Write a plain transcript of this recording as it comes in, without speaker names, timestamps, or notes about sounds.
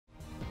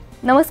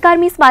नमस्कार,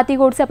 मी स्वाती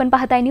गोडसे. आपण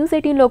पाहताय न्यूज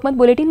 18 लोकमत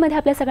बुलेटिन मध्ये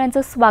आपल्या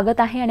सगळ्यांचं स्वागत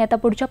आहे. आणि आता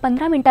पुढच्या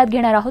 15 मिनिटात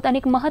घेणार आहोत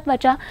अनेक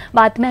महत्त्वाच्या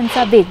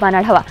बातम्यांचा वेगवान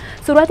आढावा.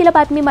 सुरुवातीला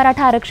बातमी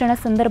मराठा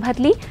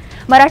आरक्षणासंदर्भातली.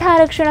 मराठा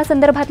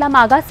आरक्षणासंदर्भातला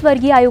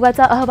मागासवर्गीय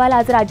आयोगाचा अहवाल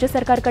आज राज्य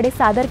सरकारकडे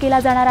सादर केला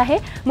जाणार आहे.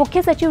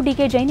 मुख्य सचिव डी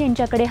के जैन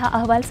यांच्याकडे हा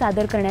अहवाल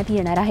सादर करण्यात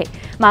येणार आहे.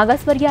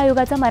 मागासवर्गीय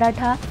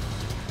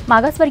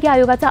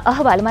आयोगाचा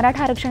अहवाल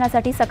मराठा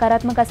आरक्षणासाठी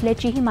सकारात्मक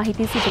असल्याचीही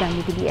माहिती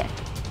सूत्रांनी दिली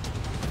आहे.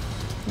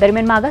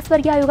 दरम्यान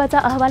मागासवर्गीय आयोगाचा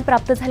अहवाल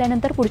प्राप्त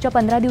झाल्यानंतर पुढच्या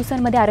 15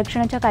 दिवसांमध्ये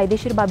आरक्षणाच्या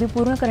कायदेशीर बाबी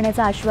पूर्ण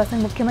करण्याचं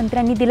आश्वासन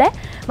मुख्यमंत्र्यांनी दिलंय.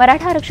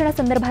 मराठा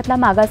आरक्षणासंदर्भातला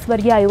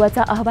मागासवर्गीय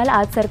आयोगाचा अहवाल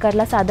आज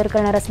सरकारला सादर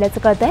करणार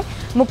असल्याचं कळतंय.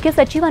 मुख्य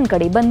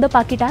सचिवांकडे बंद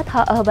पाकिटात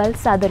हा अहवाल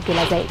सादर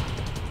केला जाईल.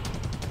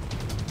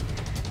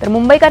 तर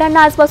मुंबईकरांना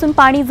आजपासून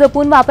पाणी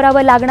जपून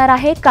वापरावं लागणार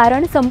आहे,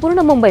 कारण संपूर्ण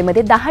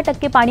मुंबईमध्ये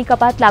 10% पाणी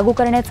कपात लागू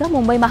करण्याचं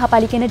मुंबई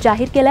महापालिकेने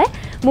जाहीर केलंय.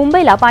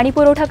 मुंबईला पाणी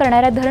पुरवठा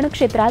करणाऱ्या धरण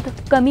क्षेत्रात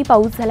कमी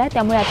पाऊस झालाय,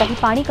 त्यामुळे आता ही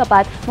पाणी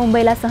कपात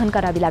मुंबईला सहन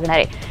करावी लागणार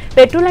आहे.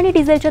 पेट्रोल आणि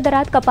डिझेलच्या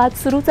दरात कपात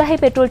सुरूच आहे.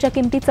 पेट्रोलच्या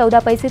किमतीत 14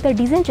 पैसे तर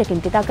डिझेलच्या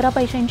किमतीत 11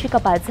 पैशांची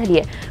कपात झाली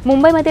आहे.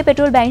 मुंबईमध्ये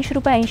पेट्रोल 82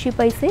 रुपये 80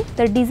 पैसे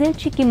तर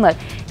डिझेलची किंमत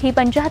ही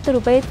 75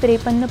 रुपये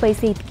 53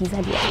 पैसे इतकी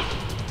झाली आहे.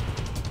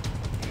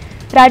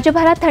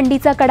 राज्यभरात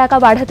थंडीचा कडाका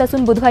वाढत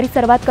असून बुधवारी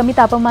सर्वात कमी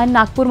तापमान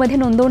नागपूरमध्ये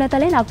नोंदवण्यात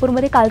आले.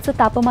 नागपूरमध्ये कालचं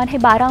तापमान हे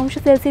 12 अंश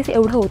सेल्सिअस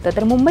एवढं होतं,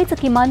 तर मुंबईचं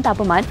किमान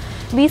तापमान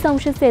 20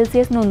 अंश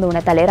सेल्सिअस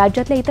नोंदवण्यात आले.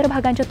 राज्यातल्या इतर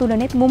भागांच्या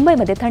तुलनेत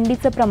मुंबईमध्ये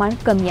थंडीचं प्रमाण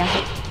कमी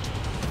आहे.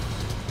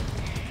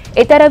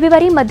 येत्या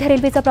रविवारी मध्य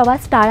रेल्वेचा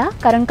प्रवास टाळा,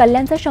 कारण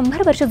कल्याणचा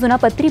 100 वर्ष जुना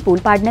पत्री पूल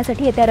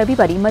पाडण्यासाठी येत्या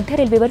रविवारी मध्य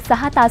रेल्वेवर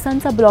 6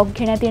 तासांचा ब्लॉक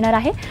घेण्यात येणार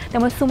आहे.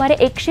 त्यामुळे सुमारे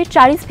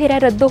 140 फेऱ्या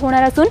रद्द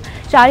होणार असून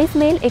 40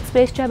 मेल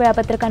एक्सप्रेसच्या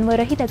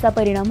वेळापत्रकांवरही त्याचा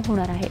परिणाम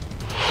होणार आहे.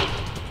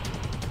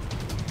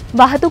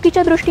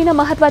 वाहतुकीच्या दृष्टीनं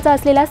महत्त्वाचा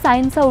असलेला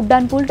सायन्सचा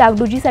उड्डाणपूल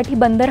डागडुजीसाठी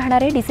बंद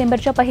राहणार आहे.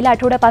 डिसेंबरच्या पहिल्या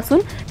आठवड्यापासून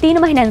 3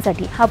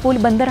 महिन्यांसाठी हा पूल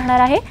बंद राहणार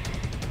आहे.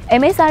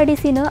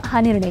 MSRDCनं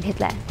हा निर्णय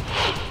घेतला आहे.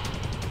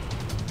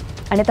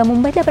 आणि आता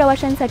मुंबईतल्या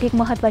प्रवाशांसाठी एक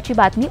महत्त्वाची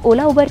बातमी.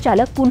 ओला उबर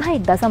चालक पुन्हा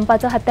एकदा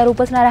संपाचं हत्यार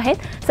उपसणार आहेत.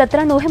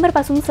 17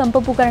 नोव्हेंबरपासून संप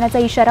पुकारण्याचा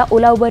इशारा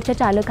ओला उबरच्या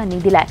चालकांनी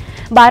दिलाय.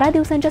 12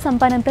 दिवसांच्या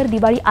संपानंतर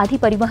दिवाळी आधी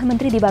परिवहन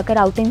मंत्री दिवाकर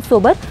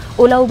रावतेंसोबत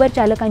ओला उबर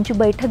चालकांची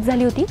बैठक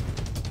झाली होती.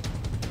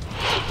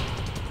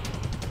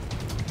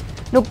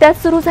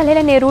 नुकत्याच सुरू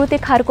झालेल्या नेरूळ ते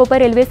खारकोपर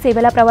रेल्वे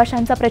सेवेला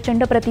प्रवाशांचा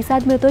प्रचंड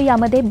प्रतिसाद मिळतो.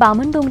 यामध्ये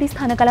बामणडोंगरी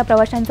स्थानकाला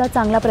प्रवाशांचा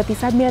चांगला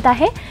प्रतिसाद मिळत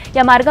आहे.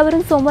 या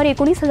मार्गावरून सोमवारी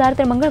 19,000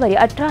 तर मंगळवारी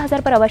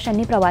 18,000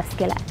 प्रवाशांनी प्रवास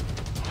केला.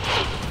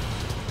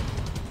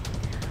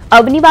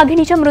 अवनी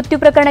वाघिणीच्या मृत्यू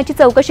प्रकरणाची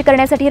चौकशी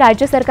करण्यासाठी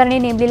राज्य सरकारने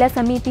नेमलेल्या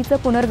समितीचं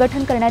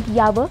पुनर्गठन करण्यात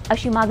यावं,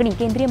 अशी मागणी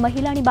केंद्रीय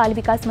महिला आणि बाल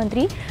विकास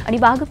मंत्री आणि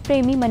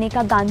वाघप्रेमी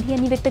मनेका गांधी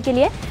यांनी व्यक्त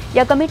केली आहे.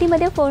 या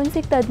कमिटीमध्ये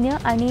फॉरेन्सिक तज्ज्ञ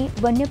आणि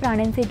वन्य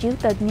प्राण्यांचे जीव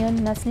तज्ज्ञ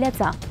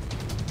नसल्याचा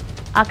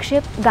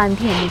आक्षेप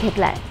गांधी यांनी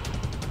घेतला आहे.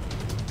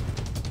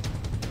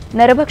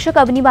 नरभक्षक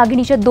अवनी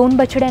वाघिणीच्या 2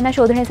 बछड्यांना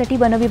शोधण्यासाठी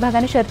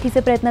वनविभागाने शर्थीचे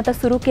प्रयत्न आता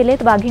सुरू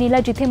केलेत. वाघिणीला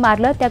जिथे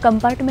मारलं त्या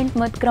कंपार्टमेंट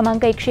मत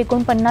क्रमांक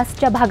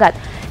 149च्या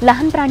भागात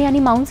लहान प्राणी आणि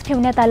मांस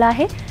ठेवण्यात आला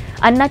आहे.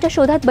 अन्नाच्या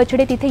शोधात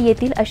बछडे तिथे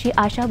येतील अशी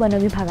आशा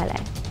वनविभागाला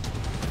आहे.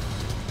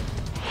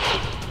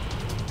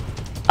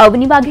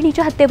 अवनी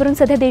वाघिणीच्या हत्येवरून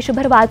सध्या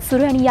देशभर वाद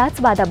सुरू आहे आणि याच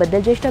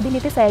वादाबद्दल ज्येष्ठ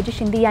अभिनेते सयाजी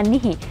शिंदे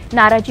यांनीही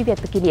नाराजी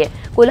व्यक्त केली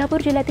आहे.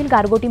 कोल्हापूर जिल्ह्यातील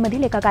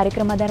गारगोटीमधील एका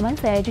कार्यक्रमादरम्यान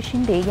सयाजी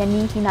शिंदे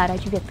यांनी ही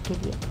नाराजी व्यक्त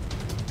केली आहे.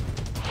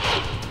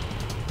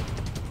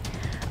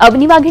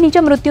 अवनी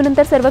वाघिणीच्या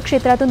मृत्यूनंतर सर्व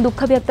क्षेत्रातून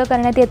दुःख व्यक्त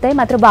करण्यात येत आहे.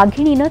 मात्र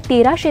वाघिणीनं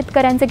 13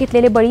 शेतकऱ्यांचे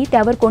घेतलेले बळी,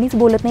 त्यावर कोणीच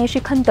बोलत नाही अशी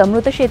खंत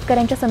मृत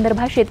शेतकऱ्यांच्या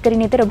संदर्भात शेतकरी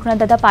नेते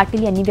रघुनाथदादा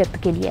पाटील यांनी व्यक्त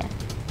केली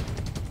आहे.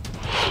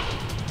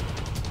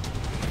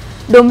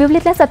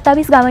 डोंबिवलीतल्या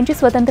 27 गावांची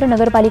स्वतंत्र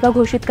नगरपालिका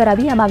घोषित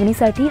करावी या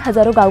मागणीसाठी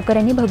हजारो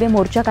गावकऱ्यांनी भव्य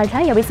मोर्चा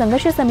काढला. यावेळी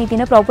संघर्ष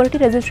समितीनं प्रॉपर्टी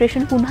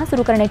रजिस्ट्रेशन पुन्हा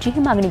सुरू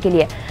करण्याचीही मागणी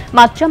केली आहे.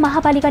 मागच्या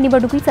महापालिका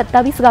निवडणुकीत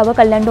 27 गावं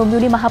कल्याण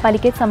डोंबिवली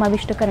महापालिकेत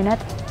समाविष्ट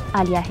करण्यात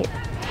आली आहेत.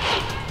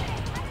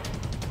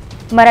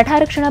 मराठा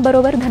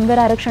आरक्षणाबरोबर धनगर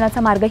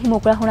आरक्षणाचा मार्गही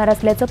मोकळा होणार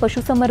असल्याचं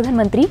पशुसंवर्धन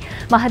मंत्री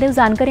महादेव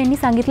जानकर यांनी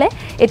सांगितलंय.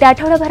 येत्या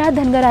आठवड्याभरात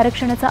धनगर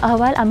आरक्षणाचा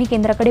अहवाल आम्ही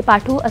केंद्राकडे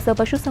पाठवू, असं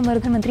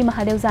पशुसंवर्धन मंत्री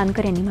महादेव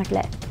जानकर यांनी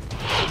म्हटलंय.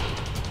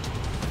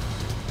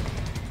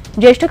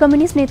 ज्येष्ठ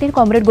कम्युनिस्ट नेते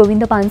कॉम्रेड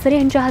गोविंद पानसरे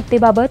यांच्या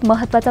हत्येबाबत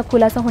महत्त्वाचा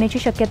खुलासा होण्याची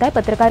शक्यता आहे.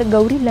 पत्रकार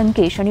गौरी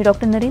लंकेश आणि डॉ.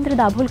 नरेंद्र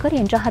दाभोलकर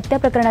यांच्या हत्या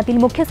प्रकरणातील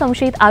मुख्य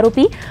संशयित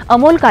आरोपी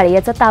अमोल काळे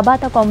याचा ताबा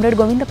आता कॉम्रेड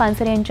गोविंद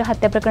पानसरे यांच्या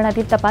हत्या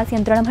प्रकरणातील तपास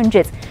यंत्रणा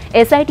म्हणजेच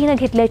SITनं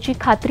घेतल्याची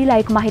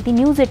खात्रीलायक माहिती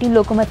न्यूज 18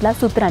 लोकमतला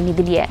सूत्रांनी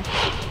दिली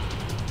आहे.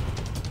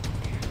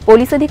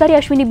 पोलीस अधिकारी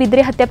अश्विनी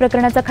बिद्रे हत्या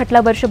प्रकरणाचा खटला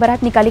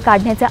वर्षभरात निकाली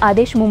काढण्याचे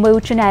आदेश मुंबई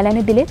उच्च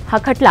न्यायालयाने दिले. हा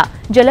खटला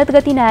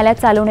जलदगती न्यायालयात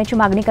चालवण्याची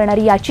मागणी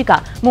करणारी याचिका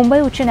मुंबई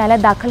उच्च न्यायालयात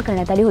दाखल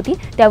करण्यात आली होती.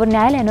 त्यावर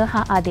न्यायालयानं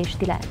हा आदेश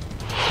दिला.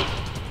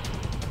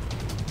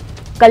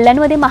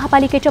 कल्याणमध्ये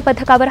महापालिकेच्या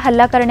पथकावर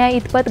हल्ला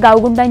करण्याइतपत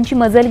गावगुंडांची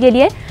मजल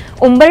गेली आहे.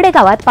 उंबर्डे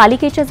गावात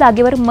पालिकेच्या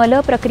जागेवर मल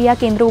प्रक्रिया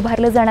केंद्र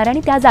उभारलं जाणार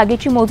आणि त्या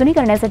जागेची मोजणी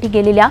करण्यासाठी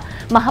गेलेल्या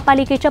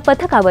महापालिकेच्या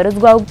पथकावरच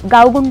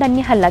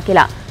गावगुंडांनी हल्ला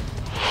केला.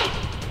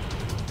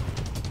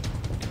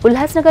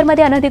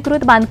 उल्हासनगरमध्ये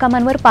अनधिकृत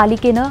बांधकामांवर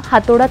पालिकेनं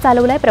हातोडा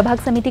चालवलाय। प्रभाग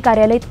समिती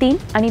कार्यालय 3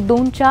 आणि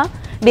 2च्या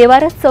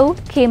बेवारस चौक,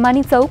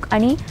 खेमानी चौक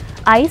आणि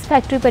आईस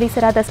फॅक्टरी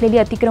परिसरात असलेली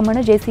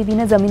अतिक्रमणं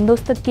जेसीबीनं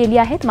जमीनदोस्त केली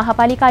आहेत।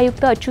 महापालिका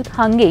आयुक्त अच्युत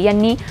हांगे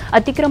यांनी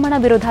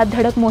अतिक्रमणाविरोधात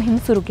धडक मोहीम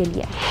सुरू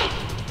केली आहे।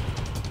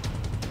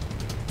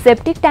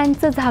 सेप्टिक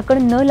टँकचं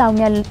झाकण न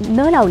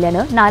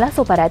लावल्यानं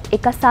नालासोपाऱ्यात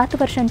एका 7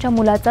 वर्षांच्या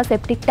मुलाचा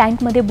सेप्टिक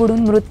टँकमध्ये बुडून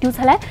मृत्यू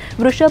झालाय।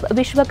 वृषभ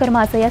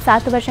विश्वकर्मा असं या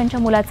 7 वर्षांच्या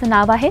मुलाचं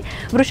नाव आहे।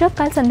 वृषभ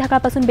काल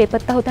संध्याकाळपासून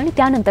बेपत्ता होता आणि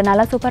त्यानंतर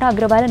नालासोपारा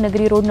अग्रवाल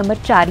नगरी रोड नंबर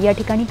 4 या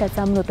ठिकाणी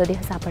त्याचा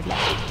मृतदेह सापडला।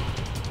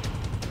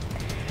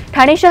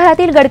 ठाणे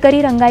शहरातील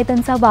गडकरी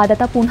रंगायतनचा वाद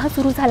आता पुन्हा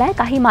सुरू झालाय।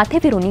 काही माथे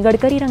फिरून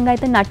गडकरी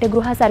रंगायतन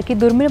नाट्यगृहासारखी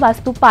दुर्मिळ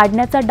वास्तू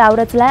पाडण्याचा डाव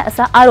रचलाय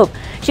असा आरोप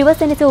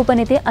शिवसेनेचे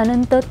उपनेते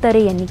अनंत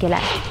तरे यांनी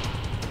केलाय।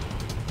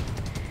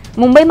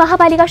 मुंबई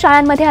महापालिका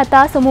शाळांमध्ये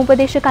आता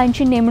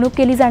समुपदेशकांची नेमणूक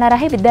केली जाणार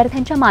आहे।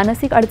 विद्यार्थ्यांच्या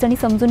मानसिक अडचणी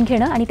समजून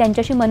घेणं आणि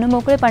त्यांच्याशी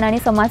मनमोकळेपणाने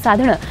संवाद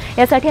साधणं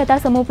यासाठी आता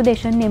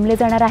समुपदेशक नेमले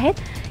जाणार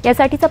आहेत।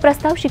 यासाठीचा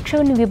प्रस्ताव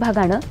शिक्षण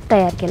विभागानं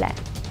तयार केलाय।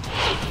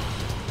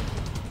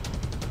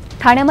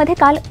 ठाण्यामध्ये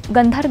काल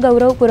गंधार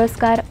गौरव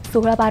पुरस्कार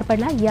सोहळा पार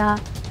पडला। या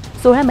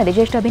सोहळ्यामध्ये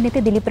ज्येष्ठ अभिनेते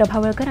दिलीप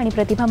प्रभावळकर आणि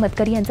प्रतिभा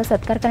मतकरी यांचा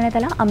सत्कार करण्यात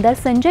आला। आमदार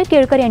संजय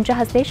केळकर यांच्या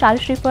हस्ते शाल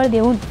श्रीफळ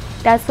देऊन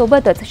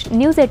त्यासोबतच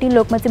न्यूज 18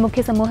 लोकमतचे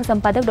मुख्य समूह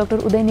संपादक डॉ.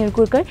 उदय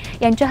निळकुरकर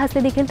यांच्या हस्ते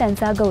देखील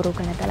त्यांचा गौरव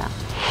करण्यात आला।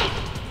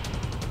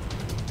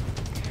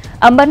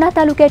 अंबरनाथ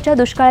तालुक्याच्या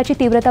दुष्काळाची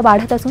तीव्रता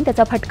वाढत असून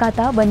त्याचा फटका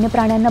आता वन्य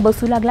प्राण्यांना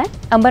बसू लागलाय।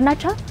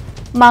 अंबरनाथच्या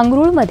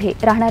मांगरूळमध्ये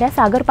राहणाऱ्या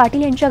सागर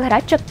पाटील यांच्या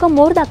घरात चक्क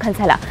मोर दाखल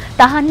झाला।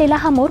 तहानलेला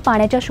हा मोर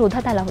पाण्याच्या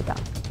शोधात आला होता।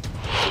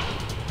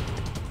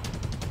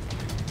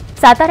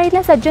 सातारा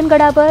इथल्या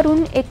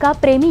सज्जनगडावरून एका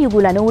प्रेमी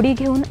युगुलानं उडी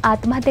घेऊन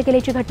आत्महत्या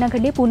केल्याची घटना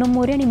घडली। पूनम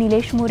मोरे आणि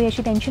निलेश मोरे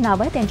अशी त्यांची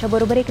नावं आहेत।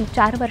 त्यांच्याबरोबर एक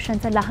 4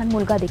 वर्षांचा लहान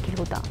मुलगा देखील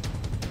होता।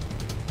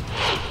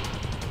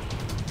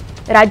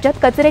 राज्यात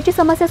कचऱ्याची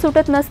समस्या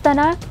सुटत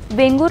नसताना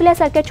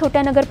वेंगुर्ल्यासारख्या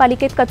छोट्या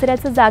नगरपालिकेत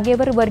कचऱ्याचं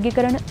जागेवर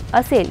वर्गीकरण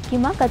असेल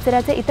किंवा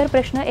कचऱ्याचे इतर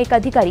प्रश्न एक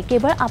अधिकारी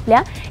केवळ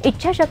आपल्या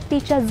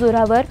इच्छाशक्तीच्या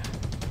जोरावर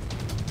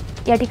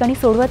या ठिकाणी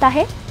सोडवत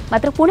आहे।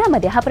 मात्र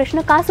पुण्यामध्ये हा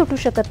प्रश्न का सुटू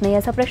शकत नाही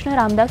असा प्रश्न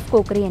रामदास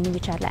कोकरे यांनी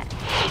विचारला आहे।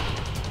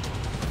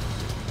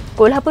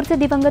 कोल्हापूरचे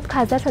दिवंगत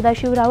खासदार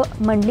सदाशिवराव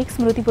मंडलिक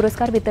स्मृती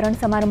पुरस्कार वितरण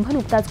समारंभ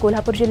नुकताच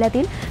कोल्हापूर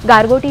जिल्ह्यातील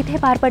गारगोटी इथे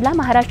पार पडला।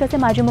 महाराष्ट्राचे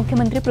माजी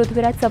मुख्यमंत्री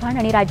पृथ्वीराज चव्हाण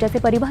आणि राज्याचे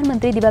परिवहन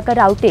मंत्री दिवाकर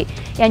रावते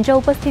यांच्या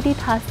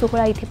उपस्थितीत हा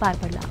सोहळा इथे पार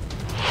पडला।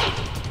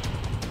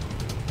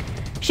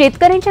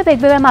 शेतकऱ्यांच्या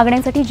वेगवेगळ्या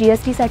मागण्यांसाठी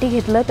जीएसटीसाठी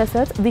घेतलं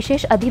तसंच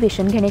विशेष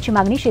अधिवेशन घेण्याची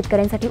मागणी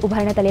शेतकऱ्यांसाठी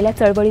उभारण्यात आलेल्या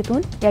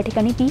चळवळीतून या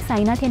ठिकाणी पी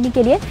साईनाथ यांनी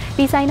केली आहे।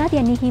 पी साईनाथ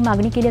यांनी ही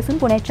मागणी केली असून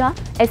पुण्याच्या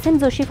SM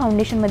जोशी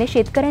फाउंडेशनमध्ये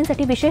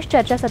शेतकऱ्यांसाठी विशेष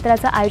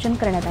चर्चासत्राचं आयोजन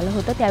करण्यात आलं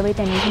होतं। त्यावेळी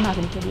त्यांनी ही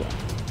मागणी केली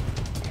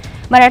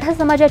आहे। मराठा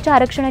समाजाच्या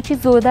आरक्षणाची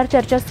जोरदार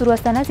चर्चा सुरू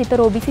असतानाच इतर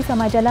ओबीसी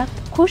समाजाला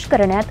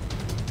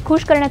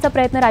खुश करण्याचा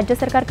प्रयत्न राज्य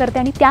सरकार करते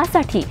आणि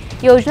त्यासाठी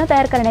योजना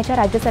तयार करण्याच्या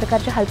राज्य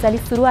सरकारच्या हालचाली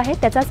सुरू आहेत।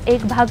 त्याचाच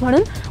एक भाग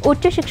म्हणून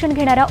उच्च शिक्षण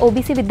घेणाऱ्या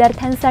ओबीसी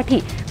विद्यार्थ्यांसाठी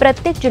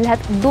प्रत्येक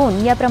जिल्ह्यात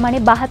 2 याप्रमाणे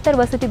 72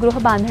 वसतिगृह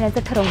बांधण्याचं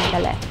ठरवण्यात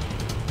आलं आहे।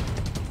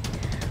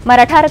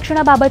 मराठा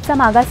आरक्षणाबाबतचा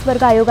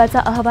मागासवर्ग आयोगाचा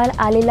अहवाल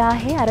आलेला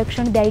आहे।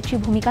 आरक्षण द्यायची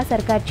भूमिका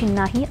सरकारची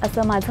नाही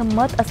असं माझं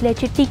मत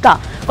असल्याची टीका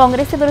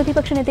काँग्रेसचे विरोधी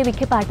पक्षनेते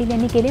विखे पाटील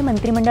यांनी केली।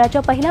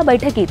 मंत्रिमंडळाच्या पहिल्या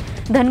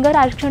बैठकीत धनगर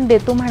आरक्षण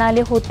देतो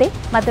म्हणाले होते,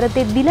 मात्र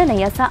ते दिलं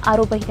नाही असा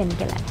आरोपही त्यांनी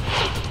केला।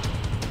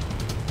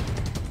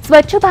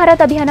 स्वच्छ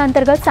भारत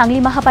अभियानांतर्गत सांगली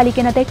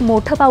महापालिकेनं एक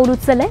मोठं पाऊल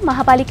उचललंय।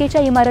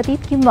 महापालिकेच्या इमारतीत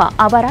किंवा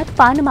आवारात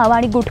पान, मावा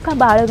आणि गुटखा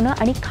बाळगणं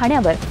आणि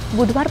खाण्यावर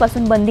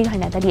बुधवारपासून बंदी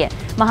घालण्यात आली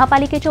आहे।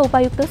 महापालिकेच्या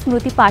उपायुक्त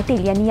स्मृती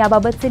पाटील यांनी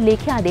याबाबतचे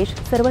लेखी आदेश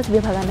सर्वच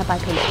विभागांना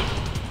पाठवले।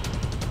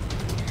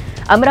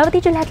 अमरावती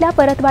जिल्ह्यातल्या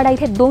परतवाडा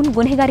इथे 2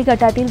 गुन्हेगारी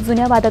गटातील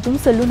जुन्या वादातून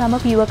सल्लू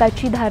नामक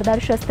युवकाची धारदार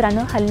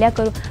शस्त्रानं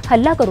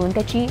हल्ला करून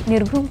त्याची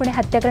निर्घृणपणे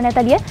हत्या करण्यात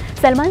आली आहे।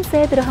 सलमान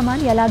सैयद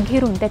रहमान याला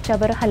घेरून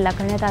त्याच्यावर हल्ला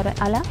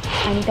करण्यात आला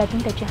आणि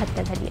त्यातून त्याची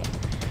हत्या झाली आहे।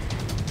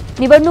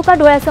 निवडणुका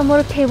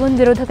डोळ्यासमोर ठेवून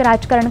विरोधक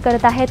राजकारण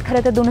करत आहेत।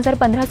 खरं तर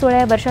 2015-16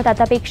 या वर्षात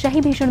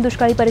आतापेक्षाही भीषण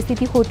दुष्काळी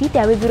परिस्थिती होती,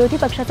 त्यावेळी विरोधी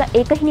पक्षाचा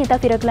एकही नेता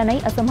फिरकला नाही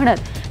असं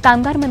म्हणत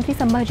कामगार मंत्री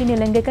संभाजी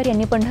निलंगेकर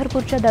यांनी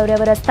पंढरपूरच्या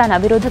दौऱ्यावर असताना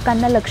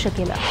विरोधकांना लक्ष्य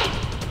केलं।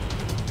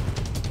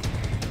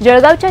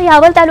 जळगावच्या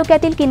यावल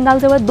तालुक्यातील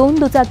किनगावजवळ 2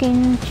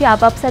 दुचाकींची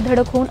आपापसात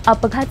धडक होऊन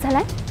अपघात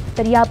झालाय।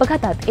 तर या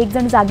अपघातात एक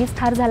जण जागीच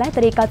ठार झालाय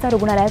तर एकाचा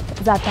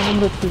रुग्णालयात जाताना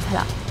मृत्यू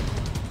झाला।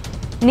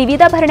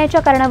 निविदा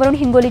भरण्याच्या कारणावरून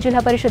हिंगोली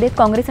जिल्हा परिषदेत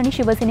काँग्रेस आणि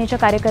शिवसेनेच्या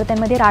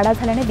कार्यकर्त्यांमध्ये राडा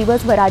झाल्याने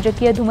दिवसभर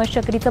राजकीय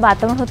धुमश्चक्रीचं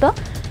वातावरण होतं।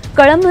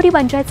 कळमनुरी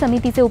पंचायत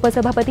समितीचे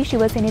उपसभापती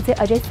शिवसेनेचे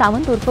अजय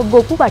सावंत उर्फ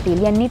गोपू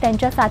पाटील यांनी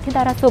त्यांच्या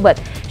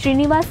साथीदारासोबत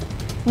श्रीनिवास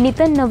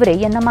नितन नवरे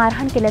यांना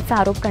मारहाण केल्याचा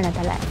आरोप करण्यात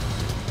आला आहे।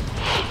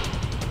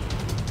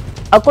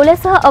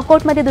 अकोल्यासह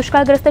अकोटमध्ये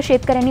दुष्काळग्रस्त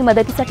शेतकऱ्यांनी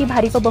मदतीसाठी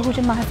भारिप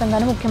बहुजन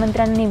महासंघानं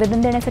मुख्यमंत्र्यांना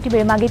निवेदन देण्यासाठी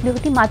वेळ मागितली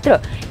होती, मात्र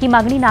ही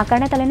मागणी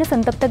नाकारण्यात आल्याने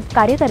संतप्त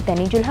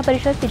कार्यकर्त्यांनी जिल्हा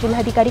परिषद ते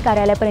जिल्हाधिकारी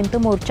कार्यालयापर्यंत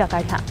मोर्चा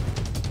काढला।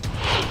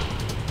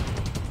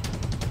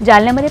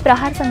 जालन्यामध्ये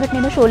प्रहार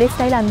संघटनेनं शोले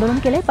स्टाईल आंदोलन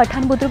केले।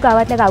 पठाण बुद्रुक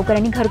गावातल्या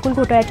गावकऱ्यांनी घरकुल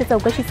घोटाळ्याच्या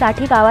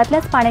चौकशीसाठी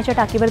गावातल्याच पाण्याच्या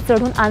टाकीवर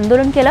चढून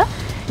आंदोलन केलं।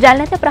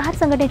 जालन्यातल्या प्रहार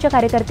संघटनेच्या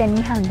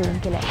कार्यकर्त्यांनी हे आंदोलन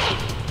केलं आहे.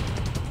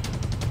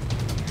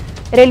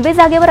 रेल्वे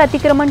जागेवर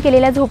अतिक्रमण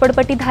केलेल्या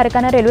झोपडपट्टी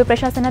धारकांना रेल्वे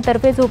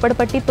प्रशासनातर्फे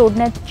झोपडपट्टी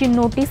तोडण्याची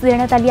नोटीस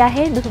देण्यात आली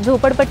आहे.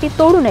 झोपडपट्टी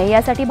तोडू नये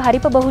यासाठी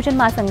भारिप बहुजन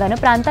महासंघानं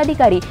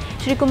प्रांताधिकारी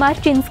श्रीकुमार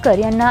चिंचकर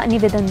यांना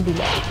निवेदन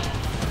दिलं.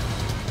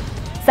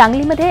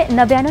 सांगलीमध्ये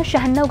नव्यानं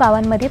 96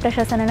 गावांमध्ये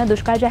प्रशासनानं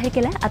दुष्काळ जाहीर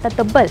केलाय. आता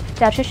तब्बल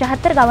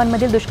 476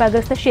 गावांमधील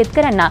दुष्काळग्रस्त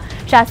शेतकऱ्यांना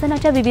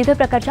शासनाच्या विविध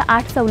प्रकारच्या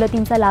 8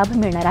 सवलतींचा लाभ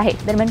मिळणार आहे.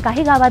 दरम्यान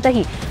काही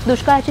गावातही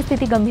दुष्काळाची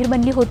स्थिती गंभीर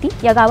बनली होती.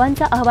 या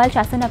गावांचा अहवाल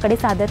शासनाकडे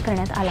सादर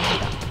करण्यात आला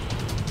होता.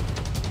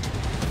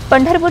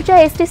 पंढरपूरच्या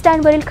एसटी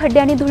स्टँडवरील खड्डे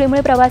आणि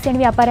धुळीमुळे प्रवासी आणि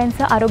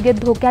व्यापाऱ्यांचं आरोग्य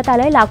धोक्यात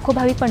आलंय. लाखो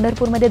भाविक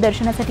पंढरपूरमध्ये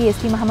दर्शनासाठी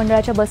एसटी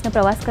महामंडळाच्या बसनं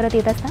प्रवास करत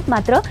येत असतात.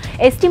 मात्र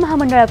एसटी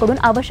महामंडळाकडून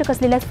आवश्यक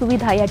असलेल्या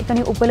सुविधा या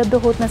ठिकाणी उपलब्ध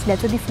होत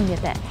नसल्याचं दिसून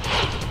येत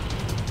आहे.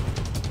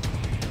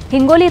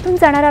 हिंगोली इथून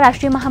जाणारा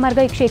राष्ट्रीय महामार्ग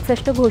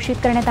 161 घोषित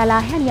करण्यात आला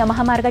आहे आणि या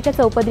महामार्गाच्या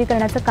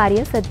चौपदरीकरणाचं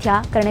कार्य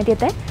सध्या करण्यात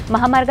येत आहे.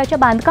 महामार्गाच्या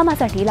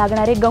बांधकामासाठी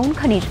लागणारे गौण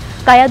खनिज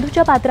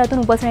कायाधूच्या पात्रातून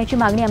उपसण्याची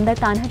मागणी आमदार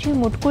तान्हाजी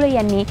मुटकुळे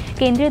यांनी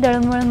केंद्रीय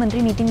दळणवळण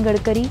मंत्री नितीन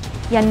गडकरी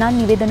यांना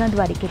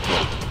निवेदनाद्वारे केली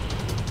आहे.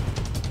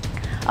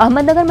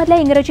 अहमदनगरमधल्या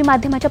इंग्रजी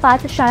माध्यमाच्या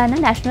 5 शाळांना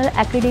national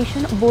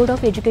ॲक्रिडिटेशन board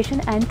of education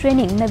and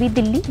training नवी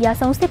दिल्ली या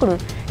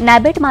संस्थेकडून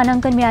नॅबेट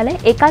मानांकन मिळालंय.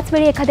 एकाच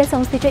वेळी एखाद्या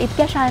संस्थेच्या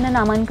इतक्या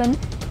शाळांना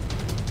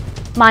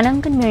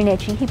मानांकन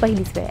मिळण्याची ही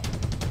पहिलीच वेळ आहे.